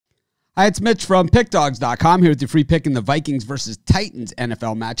Hi, it's Mitch from PickDawgz.com here with your free pick in the Vikings versus Titans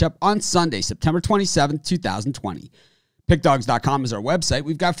NFL matchup on Sunday, September 27th, 2020. PickDawgz.com is our website.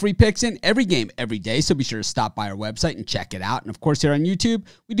 We've got free picks in every game, every day, so be sure to stop by our website and check it out. And of course, here on YouTube,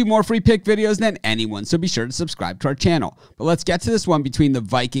 we do more free pick videos than anyone, so be sure to subscribe to our channel. But let's get to this one between the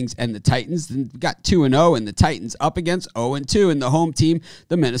Vikings and the Titans. We got 2-0 and the Titans up against 0-2 in the home team,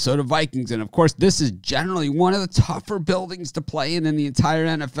 the Minnesota Vikings. And of course, this is generally one of the tougher buildings to play in the entire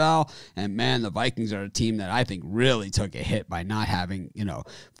NFL. And man, the Vikings are a team that I think really took a hit by not having,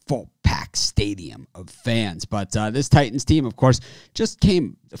 full packed stadium of fans. But this Titans team, of course, just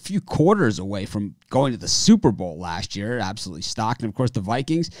came a few quarters away from going to the Super Bowl last year. Absolutely stocked. And of course, the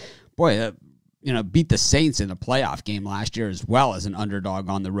Vikings, boy, beat the Saints in a playoff game last year as well as an underdog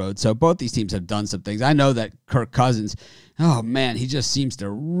on the road. So both these teams have done some things. I know that Kirk Cousins, oh man, he just seems to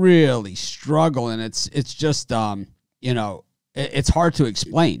really struggle. And it's just, it's hard to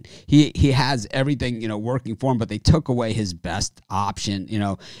explain. He has everything, working for him, but they took away his best option,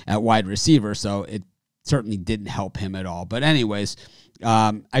 at wide receiver. So it certainly didn't help him at all. But anyways,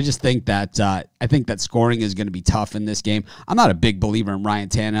 I just think that scoring is going to be tough in this game. I'm not a big believer in Ryan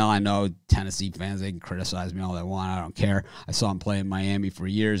Tannehill. I know Tennessee fans, they can criticize me all they want. I don't care. I saw him play in Miami for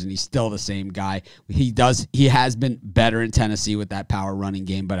years, and he's still the same guy. He has been better in Tennessee with that power running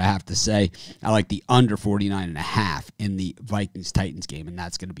game, but I have to say I like the under 49.5 in the Vikings-Titans game, and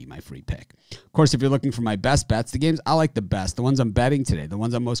that's going to be my free pick. Of course, if you're looking for my best bets, the games I like the best, the ones I'm betting today, the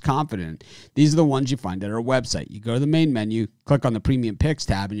ones I'm most confident in, these are the ones you find at our website. You go to the main menu, click on the Premium Picks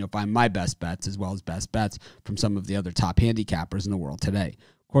tab, and you'll find my best bets as well as best bets from some of the other top handicappers in the world today.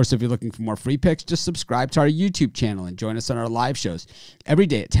 Of course, if you're looking for more free picks, just subscribe to our YouTube channel and join us on our live shows every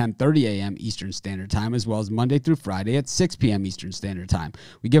day at 10:30 a.m. Eastern Standard Time, as well as Monday through Friday at 6 p.m. Eastern Standard Time.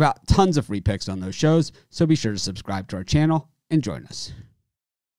 We give out tons of free picks on those shows, so be sure to subscribe to our channel and join us.